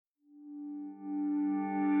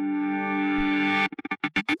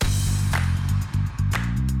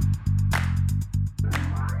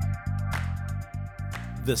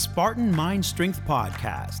The Spartan Mind Strength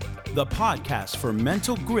Podcast, the podcast for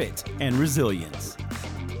mental grit and resilience.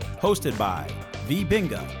 Hosted by V.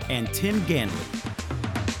 Binga and Tim Ganley.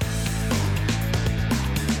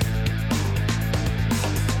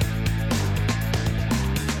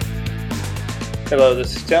 Hello,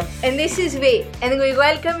 this is Tim. And this is V, and we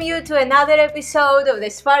welcome you to another episode of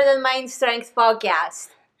the Spartan Mind Strength Podcast.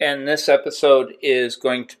 And this episode is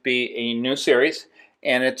going to be a new series,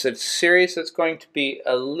 and it's a series that's going to be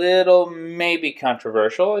a little maybe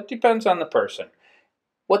controversial. It depends on the person.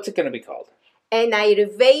 What's it going to be called? An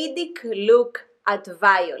Ayurvedic look at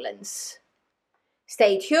violence.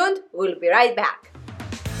 Stay tuned, we'll be right back.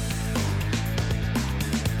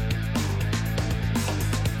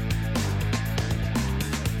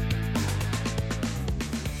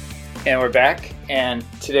 And we're back, and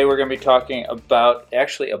today we're going to be talking about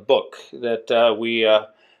actually a book that we've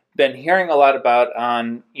been hearing a lot about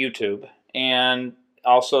on YouTube, and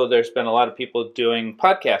also there's been a lot of people doing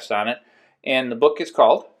podcasts on it, and the book is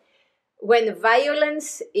called When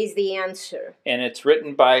Violence is the Answer. And it's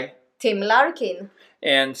written by Tim Larkin.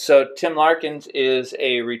 And so Tim Larkin is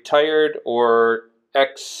a retired or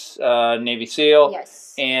ex-Navy SEAL.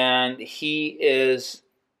 Yes. And he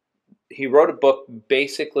wrote a book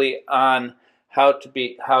basically on how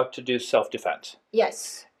to do self-defense.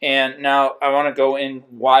 Yes. And now I want to go in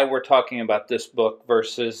why we're talking about this book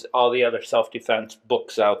versus all the other self-defense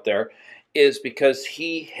books out there, is because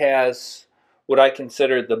he has what I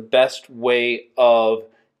consider the best way of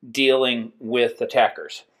dealing with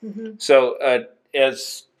attackers. Mm-hmm. So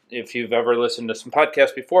as if you've ever listened to some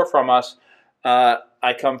podcasts before from us,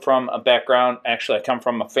 I come from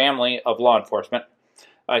a family of law enforcement.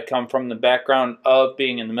 I come from the background of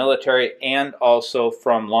being in the military and also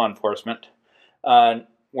from law enforcement. I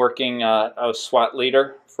was SWAT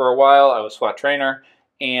leader for a while. I was SWAT trainer.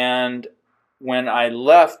 And when I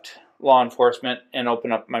left law enforcement and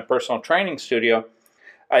opened up my personal training studio,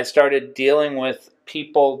 I started dealing with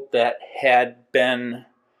people that had been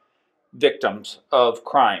victims of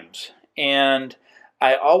crimes. And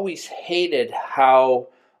I always hated how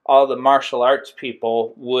all the martial arts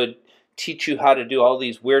people would teach you how to do all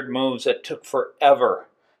these weird moves that took forever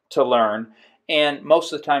to learn, and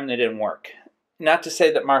most of the time they didn't work. Not to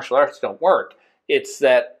say that martial arts don't work, it's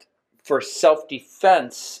that for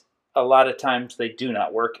self-defense, a lot of times they do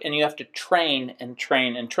not work, and you have to train and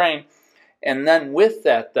train and train. And then with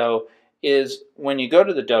that, though, is when you go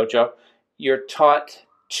to the dojo, you're taught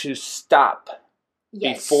to stop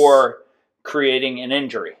before creating an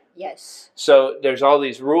injury. Yes. So there's all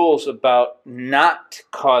these rules about not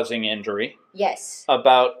causing injury. Yes.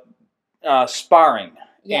 About sparring.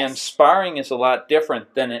 Yes. And sparring is a lot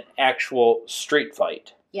different than an actual street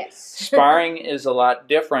fight. Yes. Sparring is a lot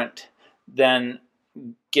different than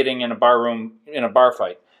getting in a bar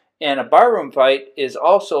fight. And a barroom fight is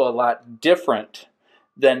also a lot different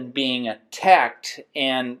than being attacked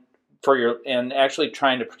and actually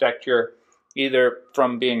trying to protect your either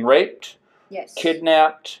from being raped, yes,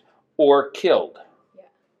 kidnapped, or killed. Yeah.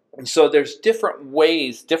 And so there's different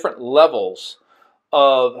ways, different levels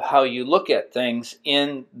of how you look at things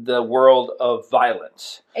in the world of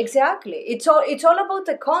violence. Exactly. It's all about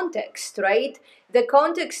the context, right? The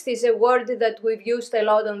context is a word that we've used a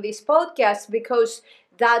lot on this podcast because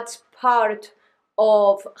that's part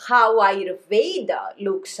of how Ayurveda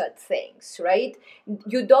looks at things, right?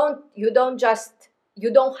 You don't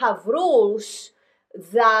have rules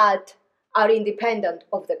that are independent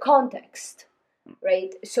of the context,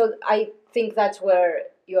 right? So I think that's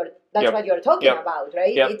what you're talking about,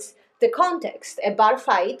 right? Yep. It's the context. A bar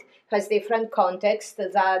fight has different context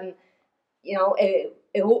than, a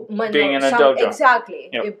woman being in a dojo. Exactly.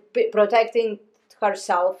 Yep. Protecting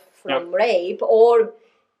herself from rape, or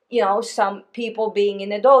some people being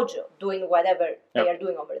in a dojo doing whatever they are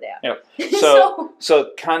doing over there. Yep.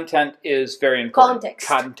 So content is very important.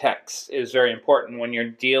 Context is very important when you're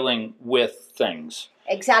dealing with things.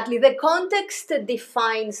 Exactly. The context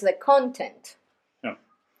defines the content. Yeah.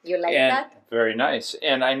 You like that? Very nice.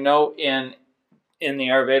 And I know in the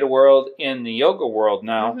Ayurveda world, in the yoga world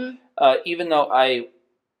now, even though I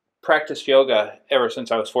practiced yoga ever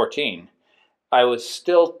since I was 14, I was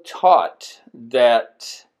still taught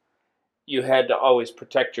that you had to always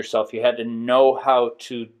protect yourself. You had to know how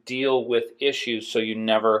to deal with issues so you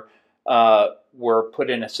never were put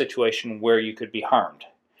in a situation where you could be harmed.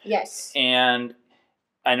 Yes. And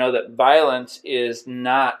I know that violence is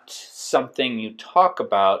not something you talk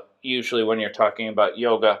about usually when you're talking about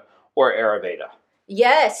yoga or Ayurveda.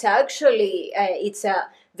 Yes, actually, it's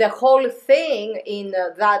the whole thing in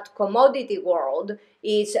that commodity world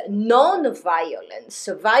is non-violence.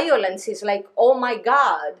 Violence is like, oh my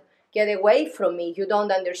God, get away from me, you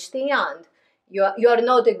don't understand. You're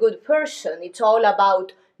not a good person. It's all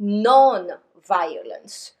about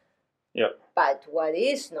non-violence. Yep. But what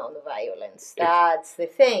is non-violence? That's the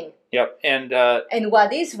thing. Yep. And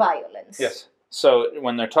what is violence? Yes. So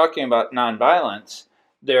when they're talking about non-violence,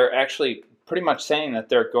 they're actually pretty much saying that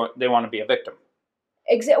they want to be a victim.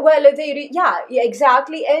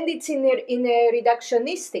 Exactly, and it's in a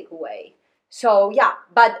reductionistic way. So yeah,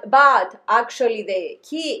 but actually the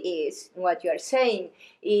key is what you are saying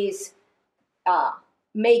is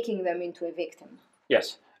making them into a victim.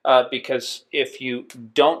 Yes, because if you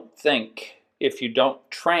don't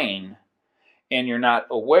train, and you're not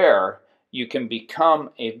aware, you can become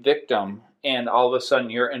a victim, and all of a sudden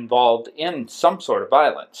you're involved in some sort of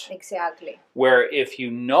violence. Exactly. Where if you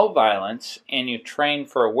know violence and you train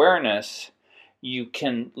for awareness, you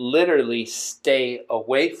can literally stay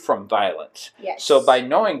away from violence. Yes. So by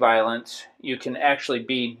knowing violence, you can actually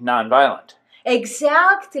be nonviolent.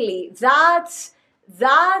 Exactly. That's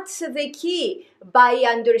the key. By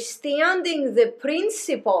understanding the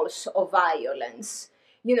principles of violence,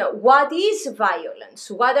 what is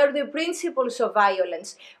violence? What are the principles of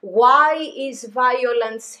violence? Why is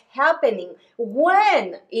violence happening?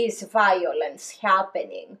 When is violence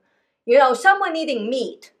happening? Someone eating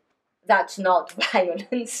meat, that's not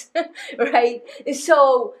violence, right?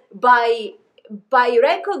 So by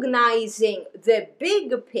recognizing the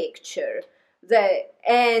big picture,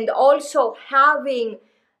 and also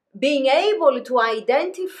being able to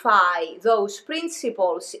identify those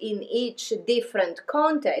principles in each different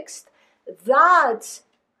context, that's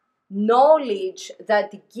knowledge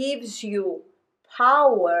that gives you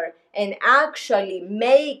power and actually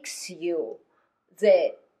makes you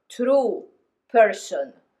the true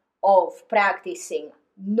person of practicing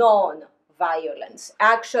non-violence,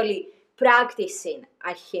 actually practicing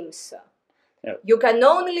ahimsa. Yep. You can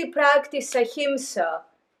only practice ahimsa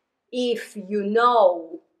if you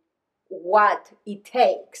know what it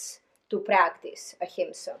takes to practice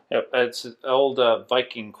ahimsa. Yep, it's an old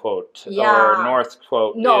Viking quote Yeah. or North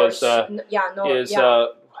quote. Norse. Do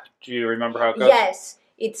you remember how it goes? Yes,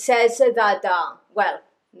 it says that,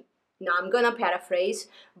 now I'm going to paraphrase,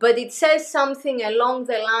 but it says something along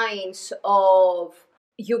the lines of,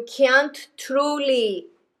 you can't truly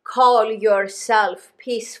call yourself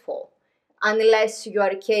peaceful unless you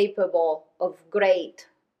are capable of great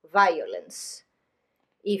violence.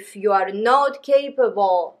 If you are not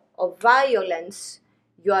capable of violence,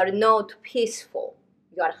 you are not peaceful.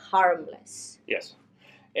 You are harmless. Yes.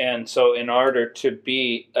 And so in order to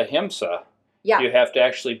be ahimsa, you have to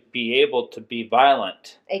actually be able to be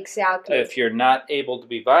violent. Exactly. If you're not able to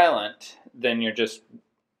be violent, then you're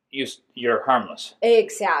harmless.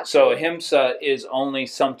 Exactly. So ahimsa is only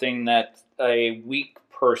something that a weak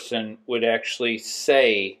person would actually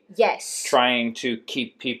say. Yes. Trying to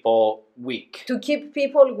keep people weak. To keep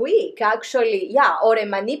people weak, actually, or a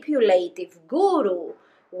manipulative guru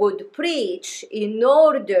would preach in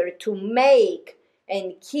order to make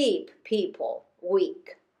and keep people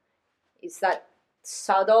weak. Is that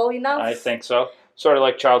subtle enough? I think so. Sort of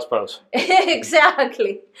like child's pose.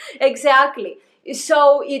 Exactly.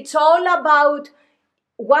 So it's all about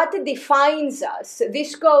what defines us.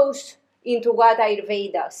 This goes into what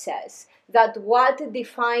Ayurveda says, that what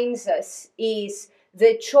defines us is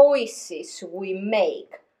the choices we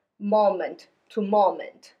make moment to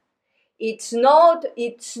moment. It's not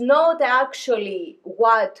actually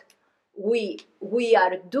what we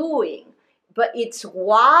are doing, but it's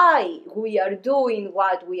why we are doing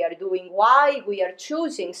what we are doing, why we are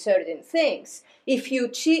choosing certain things. If you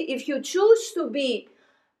choose to be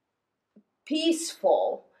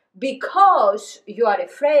peaceful because you are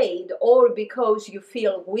afraid or because you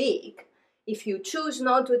feel weak, if you choose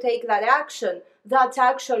not to take that action, that's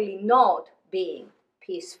actually not being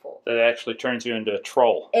peaceful. That actually turns you into a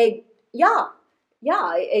troll. Yeah,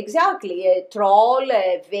 exactly. A troll,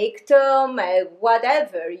 a victim,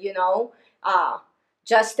 whatever,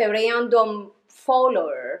 just a random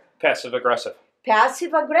follower. Passive aggressive.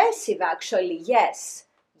 Passive aggressive, actually, yes,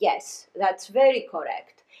 that's very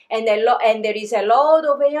correct. And there is a lot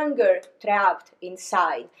of anger trapped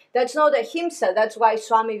inside. That's not ahimsa. That's why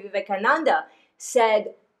Swami Vivekananda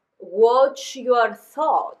said, watch your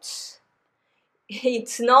thoughts.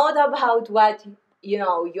 It's not about what you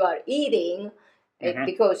are eating,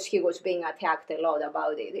 because he was being attacked a lot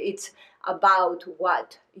about it. It's about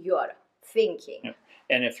what you're thinking. Yeah.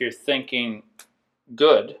 And if you're thinking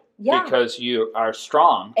good, Yeah. because you are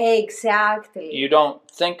strong. Exactly. You don't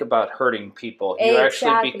think about hurting people. You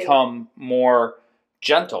actually Exactly. become more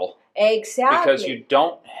gentle Exactly. because you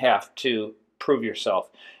don't have to prove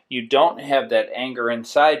yourself. You don't have that anger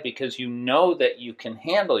inside because you know that you can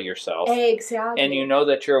handle yourself. Exactly. And you know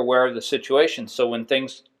that you're aware of the situation. So when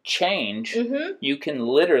things change, you can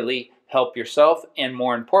literally help yourself, and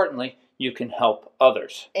more importantly, you can help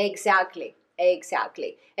others. Exactly.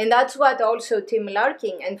 Exactly. And that's what also Tim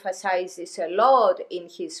Larkin emphasizes a lot in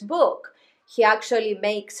his book. He actually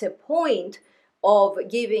makes a point of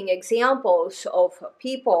giving examples of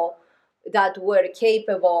people that were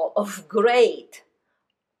capable of great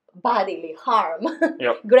bodily harm,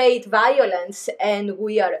 Yep. great violence, and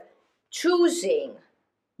we are choosing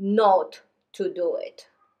not to do it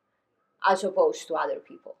as opposed to other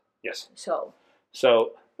people. Yes. So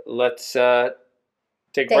let's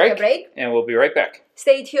take a break, and we'll be right back.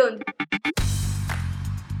 Stay tuned.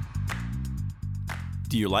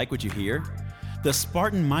 Do you like what you hear? The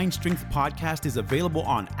Spartan Mind Strength podcast is available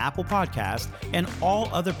on Apple Podcasts and all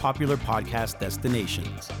other popular podcast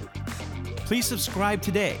destinations. Please subscribe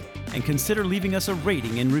today and consider leaving us a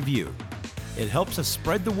rating and review. It helps us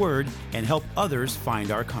spread the word and help others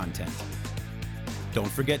find our content.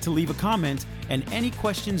 Don't forget to leave a comment and any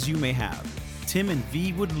questions you may have. Tim and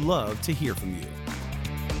V would love to hear from you.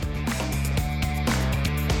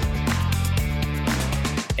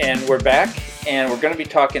 And we're back, and we're going to be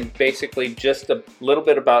talking basically just a little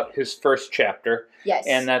bit about his first chapter. Yes.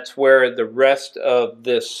 And that's where the rest of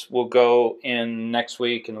this will go in next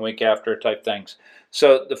week and the week after type things.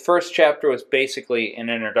 So the first chapter was basically an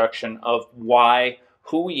introduction of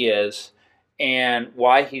who he is, and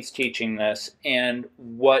why he's teaching this, and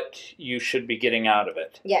what you should be getting out of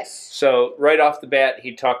it. Yes. So right off the bat,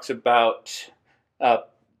 he talks about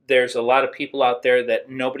there's a lot of people out there that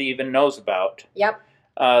nobody even knows about. Yep.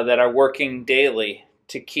 That are working daily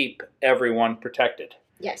to keep everyone protected.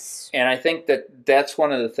 Yes. And I think that that's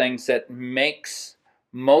one of the things that makes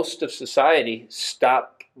most of society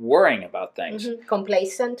stop worrying about things. Mm-hmm.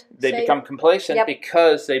 Complacent. They become complacent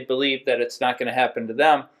because they believe that it's not going to happen to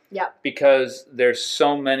them. Yep. Because there's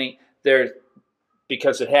so many there,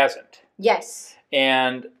 because it hasn't. Yes.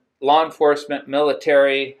 And law enforcement,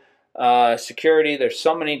 military, security, there's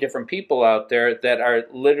so many different people out there that are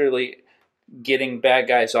literally getting bad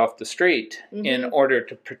guys off the street in order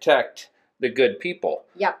to protect the good people.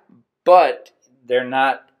 Yep. But they're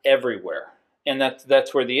not everywhere. And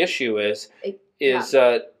that's where the issue is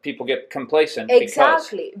people get complacent.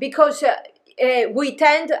 Exactly. Because we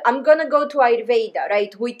tend, I'm going to go to Ayurveda,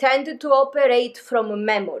 right? We tend to operate from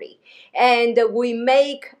memory, and we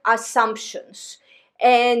make assumptions,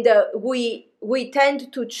 and we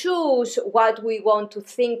tend to choose what we want to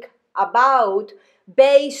think about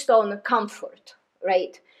based on comfort,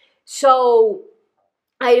 right? So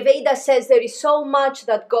Ayurveda says there is so much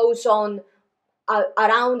that goes on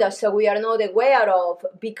around us that we are not aware of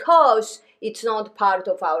because it's not part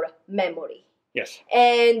of our memory. Yes.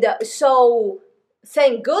 And so,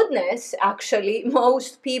 thank goodness, actually,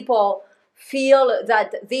 most people feel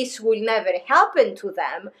that this will never happen to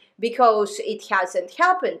them because it hasn't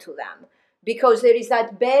happened to them. Because there is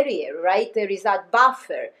that barrier, right? There is that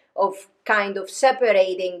buffer of kind of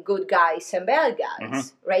separating good guys and bad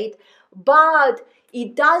guys, right? But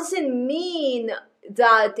it doesn't mean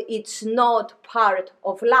that it's not part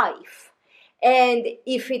of life. And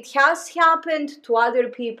if it has happened to other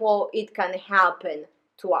people, it can happen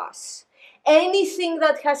to us. Anything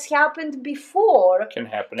that has happened before can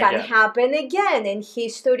happen again, and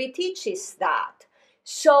history teaches that.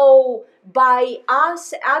 So by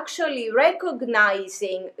us actually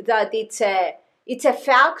recognizing that it's a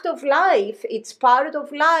fact of life, it's part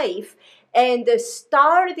of life, and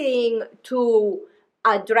starting to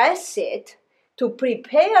address it, to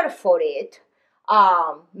prepare for it,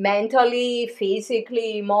 mentally,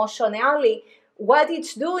 physically, emotionally, what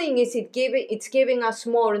it's doing is it's giving us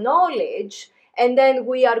more knowledge, and then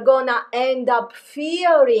we are gonna end up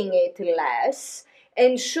fearing it less,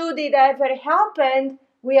 and should it ever happen,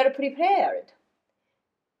 we are prepared.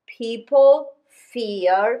 People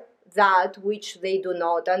fear that which they do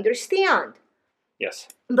not understand. Yes.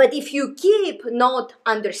 But if you keep not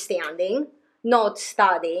understanding, not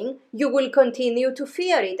studying, you will continue to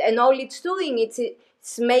fear it. And all it's doing, it's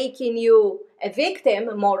making you a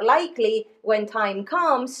victim, more likely, when time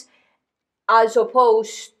comes, as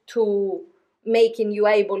opposed to making you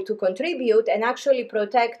able to contribute and actually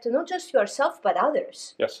protect not just yourself, but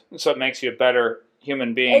others. Yes. So it makes you a better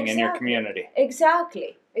human being in your community.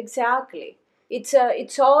 Exactly.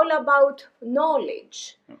 It's all about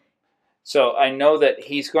knowledge. So I know that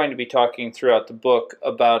he's going to be talking throughout the book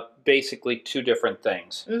about basically two different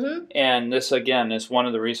things. Mm-hmm. And this, again, is one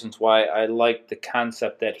of the reasons why I like the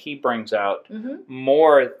concept that he brings out Mm-hmm.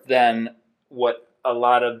 more than what a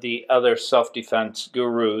lot of the other self-defense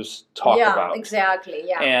gurus talk about. Exactly.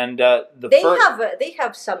 Yeah. And they have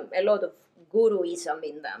a lot of guruism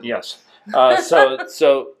in them. Yes.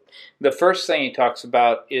 So the first thing he talks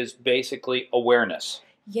about is basically awareness.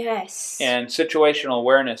 Yes. And situational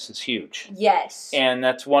awareness is huge. Yes. And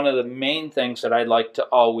that's one of the main things that I like to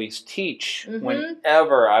always teach Mm-hmm.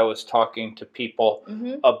 whenever I was talking to people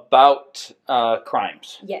Mm-hmm. about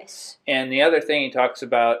crimes. Yes. And the other thing he talks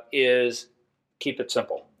about is keep it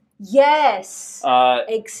simple. Yes.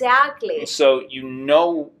 Exactly. So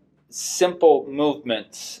simple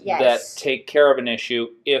movements Yes. that take care of an issue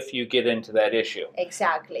if you get into that issue.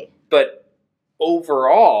 Exactly. But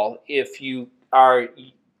overall, if you are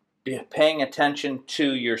paying attention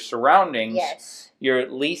to your surroundings, Yes. you're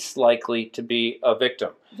least likely to be a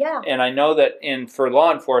victim. Yeah. And I know that for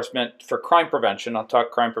law enforcement, for crime prevention, I'll talk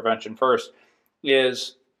crime prevention first,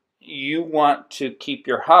 is you want to keep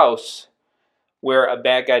your house where a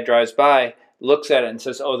bad guy drives by, looks at it and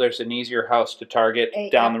says, oh, there's an easier house to target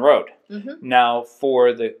down the road. Mm-hmm. Now,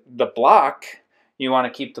 for the block, you want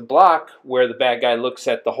to keep the block where the bad guy looks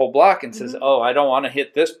at the whole block and says, oh, I don't want to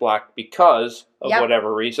hit this block because of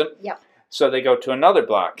whatever reason. Yep. So they go to another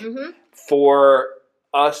block. Mm-hmm. For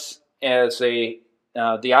us as the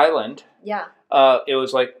island, it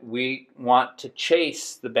was like we want to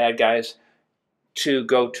chase the bad guys to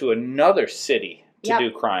go to another city to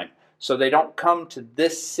do crime. So they don't come to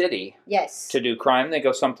this city to do crime. They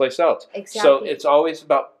go someplace else. Exactly. So it's always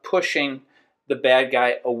about pushing the bad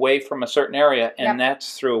guy away from a certain area, and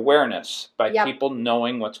that's through awareness, by people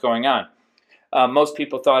knowing what's going on. Most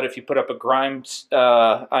people thought if you put up a crime,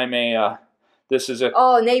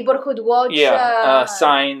 neighborhood watch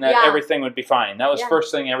sign, that everything would be fine. That was the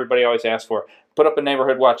first thing everybody always asked for. Put up a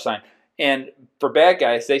neighborhood watch sign. And for bad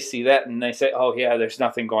guys, they see that and they say, oh yeah, there's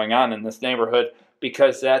nothing going on in this neighborhood,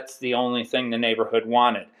 because that's the only thing the neighborhood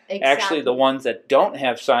wanted. Exactly. Actually, the ones that don't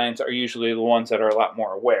have signs are usually the ones that are a lot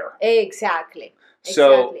more aware. Exactly.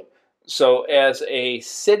 So as a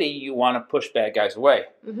city, you want to push bad guys away.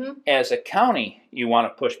 Mm-hmm. As a county, you want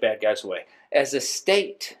to push bad guys away. As a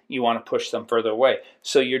state, you want to push them further away.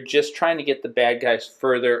 So you're just trying to get the bad guys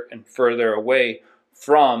further and further away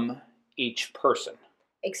from each person.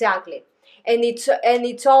 Exactly. And it's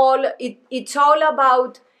all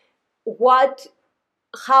about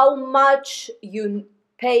how much you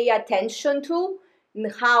pay attention to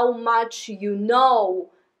and how much you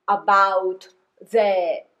know about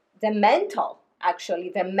the mental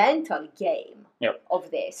game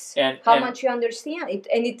of this. And how much you understand it.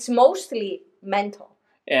 And it's mostly mental.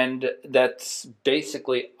 And that's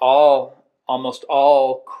basically almost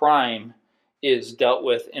all crime is dealt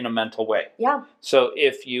with in a mental way. Yeah. So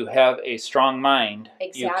if you have a strong mind,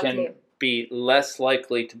 Exactly. you can be less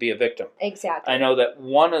likely to be a victim. Exactly. I know that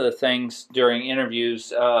one of the things during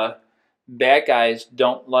interviews, bad guys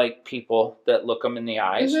don't like people that look them in the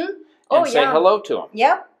eyes and say hello to them.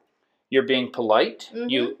 Yep. You're being polite.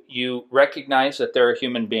 Mm-hmm. You recognize that they're a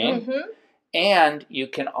human being. Mm-hmm. And you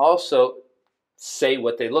can also say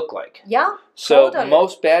what they look like. Yeah, so totally.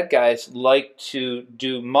 Most bad guys like to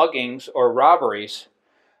do muggings or robberies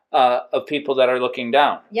of people that are looking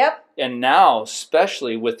down. Yep. And now,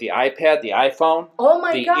 especially with the iPad, the iPhone,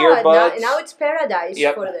 the God, earbuds, now it's paradise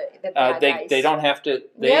for the bad guys. They don't have to.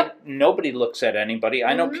 Nobody looks at anybody.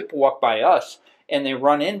 I know people walk by us and they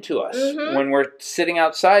run into us. Mm-hmm. When we're sitting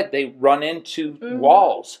outside, they run into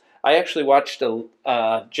walls. I actually watched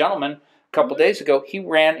a gentleman a couple days ago. He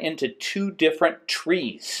ran into 2 different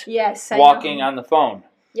trees. Yes, walking on the phone.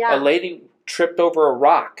 Yeah. A lady tripped over a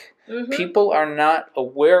rock. Mm-hmm. People are not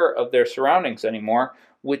aware of their surroundings anymore,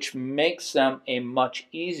 which makes them a much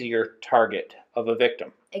easier target of a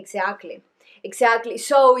victim. Exactly.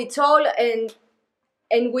 So it's all, and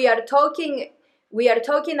we are talking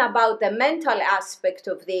about the mental aspect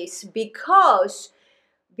of this, because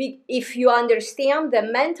if you understand the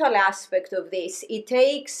mental aspect of this, it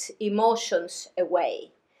takes emotions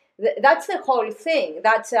away. That's the whole thing.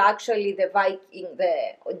 That's actually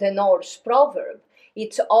the Norse proverb.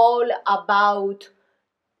 It's all about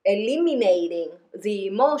eliminating the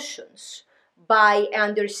emotions by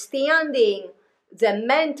understanding the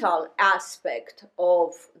mental aspect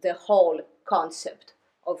of the whole concept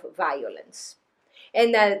of violence.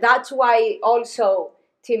 And that's why also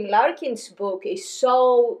Tim Larkin's book is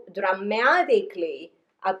so dramatically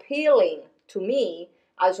appealing to me,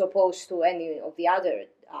 as opposed to any of the other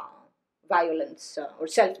violence or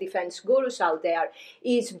self-defense gurus out there,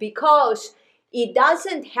 is because it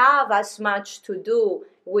doesn't have as much to do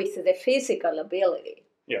with the physical ability.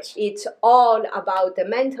 Yes. It's all about the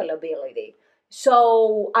mental ability.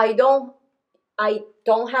 So I don't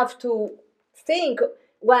have to think,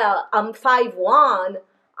 well, I'm 5'1",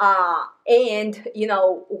 and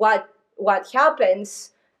what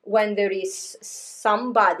happens when there is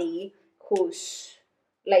somebody who's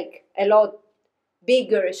like a lot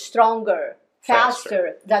bigger, stronger,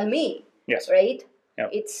 faster than me. Yes. Right?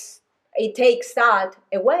 Yep. It takes that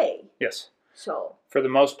away. Yes. So for the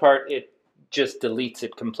most part, it just deletes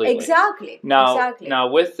it completely. Exactly. Now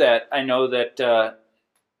with that, I know that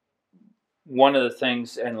one of the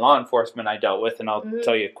things in law enforcement I dealt with, and I'll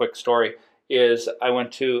tell you a quick story, is I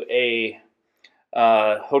went to a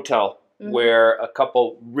hotel where a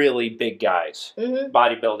couple really big guys,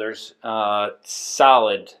 bodybuilders,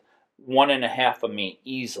 solid 1.5 of me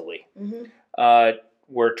easily,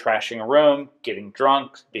 were trashing a room, getting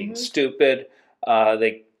drunk, being stupid.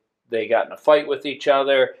 They got in a fight with each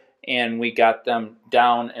other, and we got them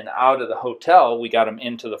down and out of the hotel. We got them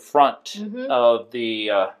into the front of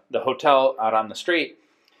the hotel out on the street,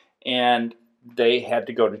 and they had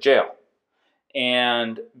to go to jail.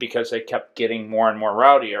 And because they kept getting more and more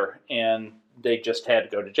rowdier, and they just had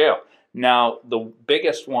to go to jail. Now, the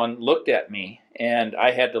biggest one looked at me, and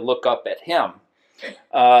I had to look up at him.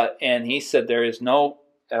 And he said, there is no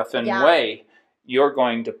effing way you're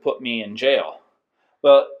going to put me in jail.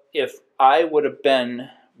 Well, if I would have been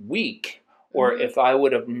weak, or if I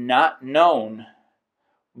would have not known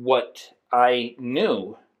what I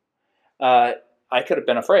knew, I could have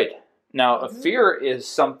been afraid. Now, a fear is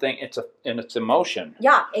something, it's emotion.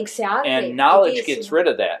 Yeah, exactly. And knowledge gets rid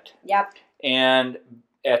of that. Yep. And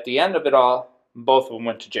at the end of it all, both of them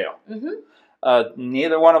went to jail.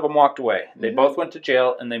 Neither one of them walked away. They both went to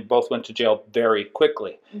jail, and they both went to jail very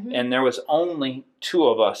quickly. And there was only 2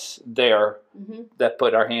 of us there that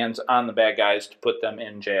put our hands on the bad guys to put them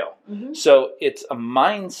in jail. So it's a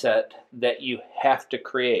mindset that you have to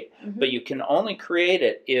create. But you can only create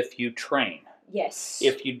it if you train. Yes.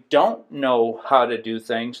 If you don't know how to do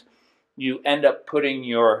things, you end up putting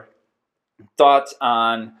your thoughts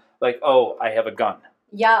on, like, oh, I have a gun.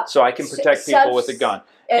 Yeah. So I can protect people with a gun.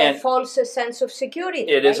 A false sense of security.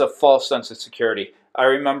 It is a false sense of security. I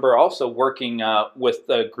remember also working with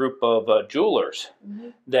a group of jewelers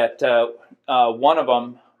that one of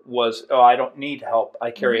them was, oh, I don't need help.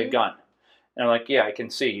 I carry a gun. And I'm like, yeah, I can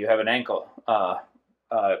see you have an ankle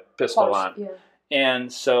pistol on. Yeah.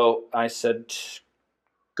 And so I said,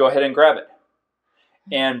 go ahead and grab it.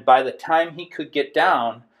 And by the time he could get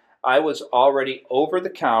down, I was already over the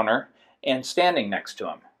counter and standing next to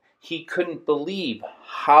him. He couldn't believe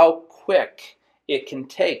how quick it can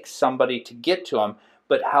take somebody to get to him,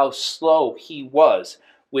 but how slow he was,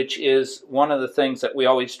 which is one of the things that we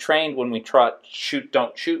always trained when we taught shoot,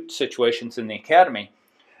 don't shoot situations in the academy.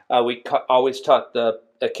 We always taught the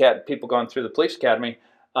people going through the police academy,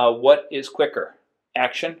 what is quicker,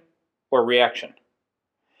 action or reaction?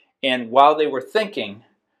 And while they were thinking,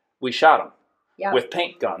 we shot them with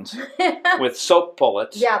paint guns, with soap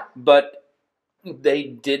bullets, but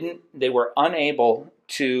they were unable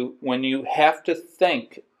to, when you have to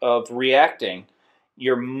think of reacting,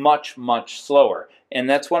 you're much, much slower. And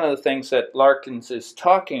that's one of the things that Larkins is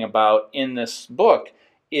talking about in this book,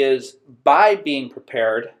 is by being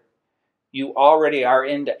prepared, you already are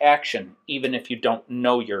into action, even if you don't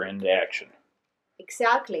know you're into action.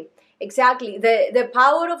 Exactly. The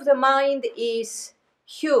power of the mind is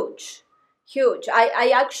huge.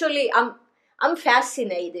 I'm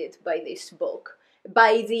fascinated by this book,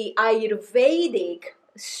 by the Ayurvedic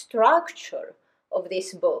structure of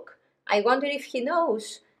this book. I wonder if he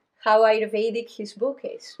knows how Ayurvedic his book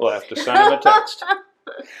is. We'll have to send him a text.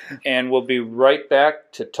 And we'll be right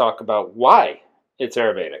back to talk about why it's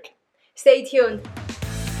Ayurvedic. Stay tuned.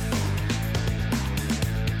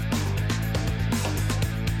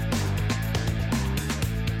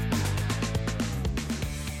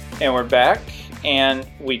 And we're back, and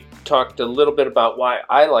we talked a little bit about why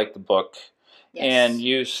I like the book. Yes. And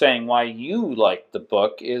you saying why you like the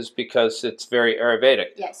book is because it's very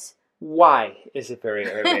Ayurvedic. Yes. Why is it very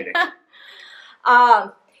Ayurvedic?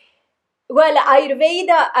 Well,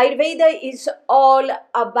 Ayurveda is all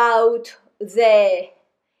about the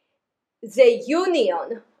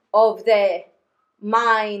union of the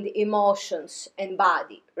mind, emotions, and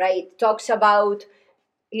body, right? It talks about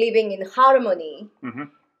living in harmony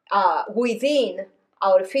within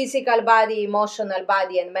our physical body, emotional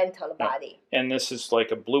body, and mental body. And this is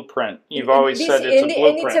like a blueprint. You've always said it's a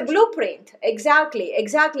blueprint. And it's a blueprint. Exactly.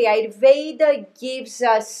 Ayurveda gives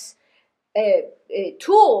us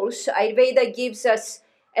tools. Ayurveda gives us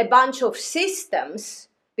a bunch of systems,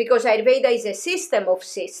 because Ayurveda is a system of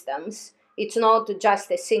systems. It's not just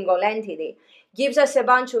a single entity. Gives us a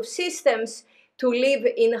bunch of systems to live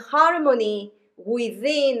in harmony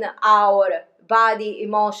within our body,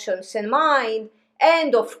 emotions, and mind,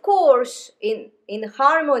 and of course in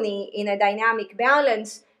harmony, in a dynamic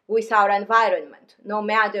balance with our environment, no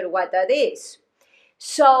matter what that is.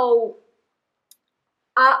 So,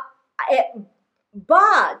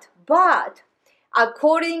 but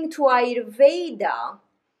according to Ayurveda,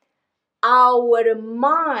 our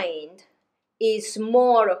mind is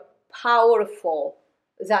more powerful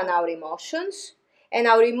than our emotions, and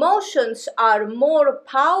our emotions are more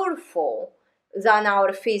powerful than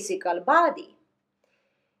our physical body.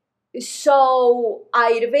 So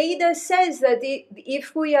Ayurveda says that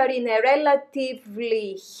if we are in a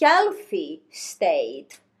relatively healthy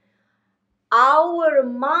state, our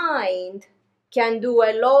mind can do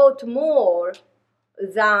a lot more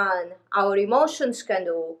than our emotions can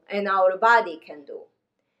do and our body can do,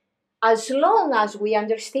 as long as we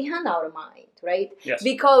understand our mind, right? Yes.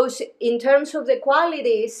 Because in terms of the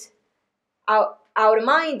qualities, our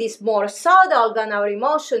mind is more subtle than our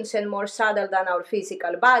emotions and more subtle than our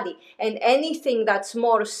physical body. And anything that's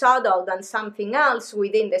more subtle than something else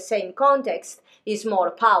within the same context is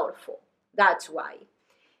more powerful. That's why.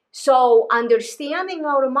 So understanding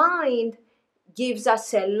our mind gives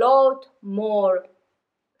us a lot more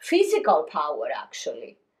physical power,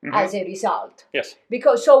 actually, as a result. Yes.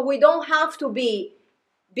 Because so we don't have to be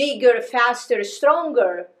bigger, faster,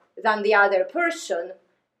 stronger than the other person.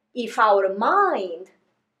 If our mind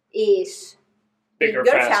is bigger,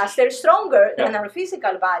 faster, stronger than our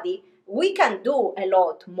physical body, we can do a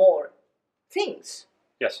lot more things.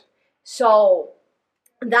 Yes. So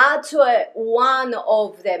that's one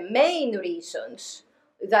of the main reasons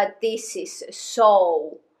that this is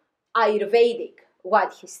so Ayurvedic,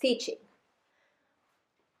 what he's teaching.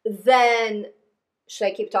 Then, should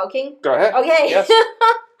I keep talking? Go ahead. Okay. Yes.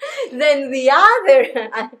 Then the other,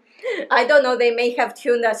 I don't know, they may have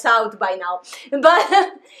tuned us out by now,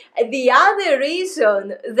 but the other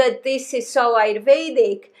reason that this is so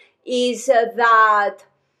Ayurvedic is that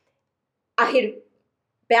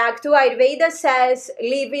back to Ayurveda says,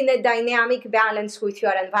 live in a dynamic balance with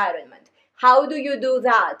your environment. How do you do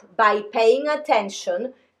that? By paying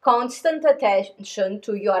attention, constant attention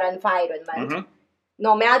to your environment,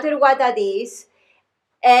 no matter what that is,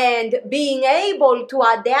 and being able to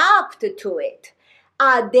adapt to it.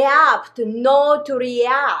 Adapt, not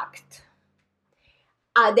react.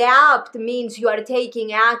 Adapt means you are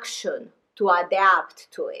taking action to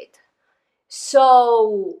adapt to it.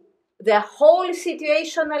 So the whole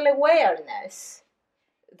situational awareness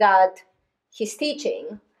that he's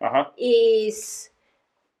teaching is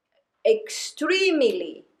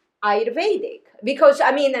extremely Ayurvedic. Because,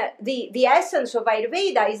 I mean, the essence of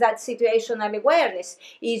Ayurveda is that situational awareness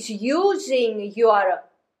is using your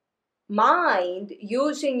mind,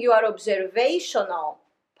 using your observational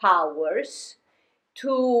powers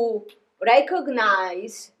to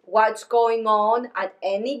recognize what's going on at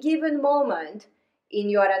any given moment in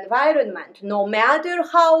your environment, no matter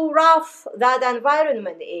how rough that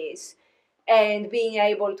environment is, and being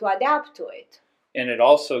able to adapt to it. And it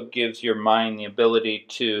also gives your mind the ability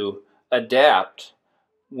to adapt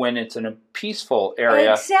when it's in a peaceful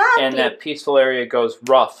area. Exactly. And that peaceful area goes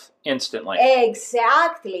rough instantly.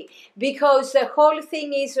 Exactly. Because the whole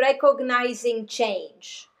thing is recognizing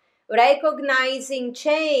change. Recognizing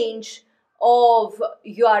change of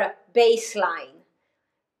your baseline.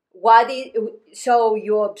 So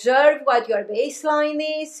you observe what your baseline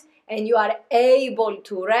is, and you are able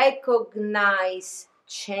to recognize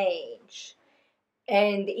change.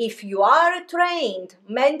 And if you are trained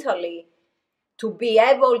mentally to be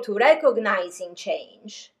able to recognizing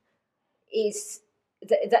change,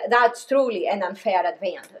 that's truly an unfair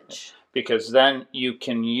advantage. Because then you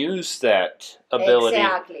can use that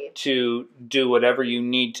ability to do whatever you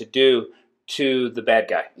need to do to the bad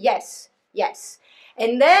guy. Yes, yes.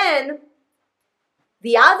 And then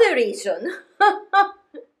the other reason...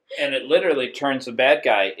 And it literally turns the bad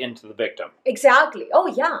guy into the victim. Exactly. Oh,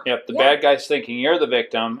 yeah. Yep, the bad guy's thinking you're the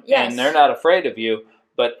victim, and they're not afraid of you.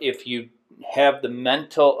 But if you have the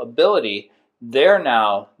mental ability, they're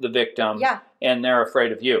now the victim, and they're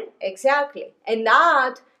afraid of you. Exactly. And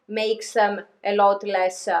that makes them a lot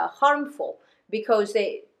less harmful, because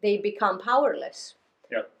they become powerless.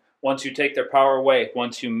 Yep. Once you take their power away,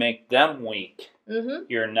 once you make them weak,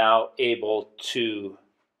 you're now able to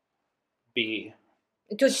be...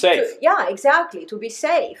 safe. Exactly. To be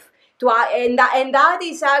safe. And that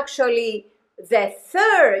is actually the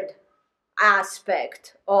third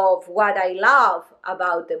aspect of what I love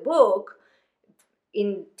about the book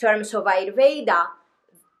in terms of Ayurveda,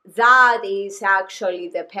 that is actually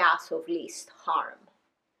the path of least harm.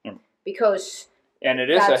 Because and it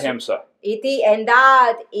is ahimsa. And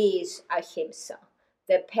that is ahimsa,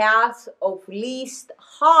 the path of least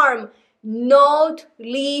harm, not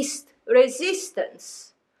least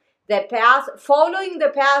resistance. Following the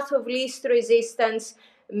path of least resistance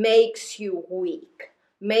makes you weak,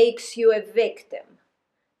 makes you a victim.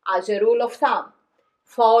 As a rule of thumb,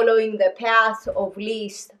 following the path of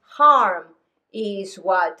least harm is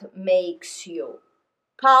what makes you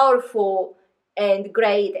powerful and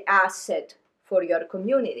great asset for your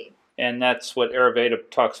community. And that's what Ayurveda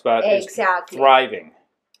talks about, exactly. Is thriving.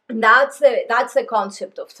 That's the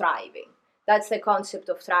concept of thriving. That's the concept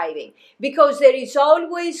of thriving. Because there is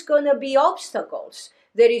always going to be obstacles.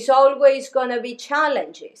 There is always going to be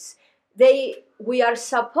challenges. We are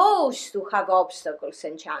supposed to have obstacles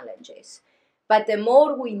and challenges. But the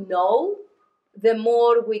more we know, the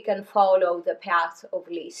more we can follow the path of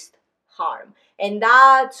least harm. And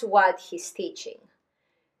that's what he's teaching.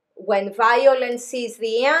 When violence is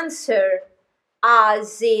the answer,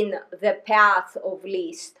 as in the path of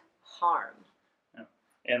least harm.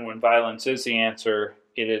 And when violence is the answer,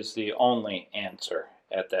 it is the only answer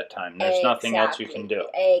at that time. There's nothing else you can do.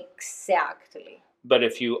 Exactly. But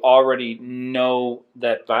if you already know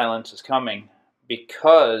that violence is coming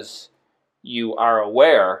because you are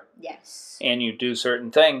aware, yes, and you do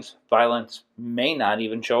certain things, violence may not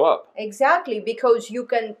even show up. Exactly, because you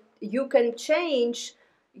can change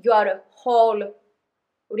your whole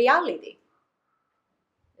reality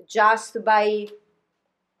just by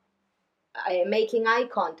making eye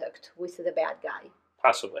contact with the bad guy.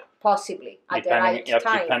 Possibly at the right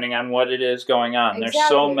time. Depending on what it is going on. Exactly. There's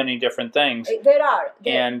so many different things. There are.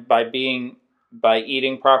 And by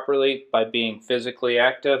eating properly, by being physically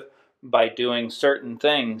active, by doing certain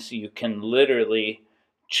things, you can literally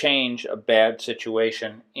change a bad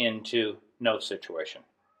situation into no situation.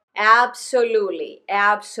 Absolutely.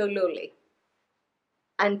 Absolutely.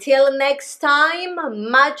 Until next time,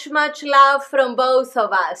 much, much love from both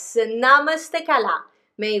of us. Namaste Kala.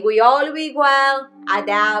 May we all be well,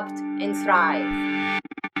 adapt, and thrive.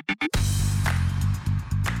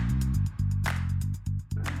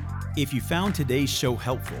 If you found today's show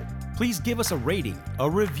helpful, please give us a rating, a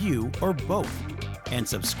review, or both. And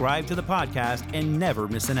subscribe to the podcast and never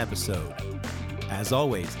miss an episode. As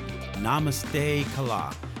always, Namaste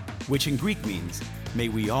Kala, which in Greek means, may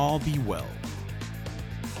we all be well.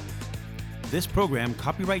 This program,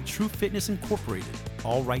 copyright True Fitness Incorporated,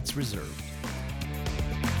 all rights reserved.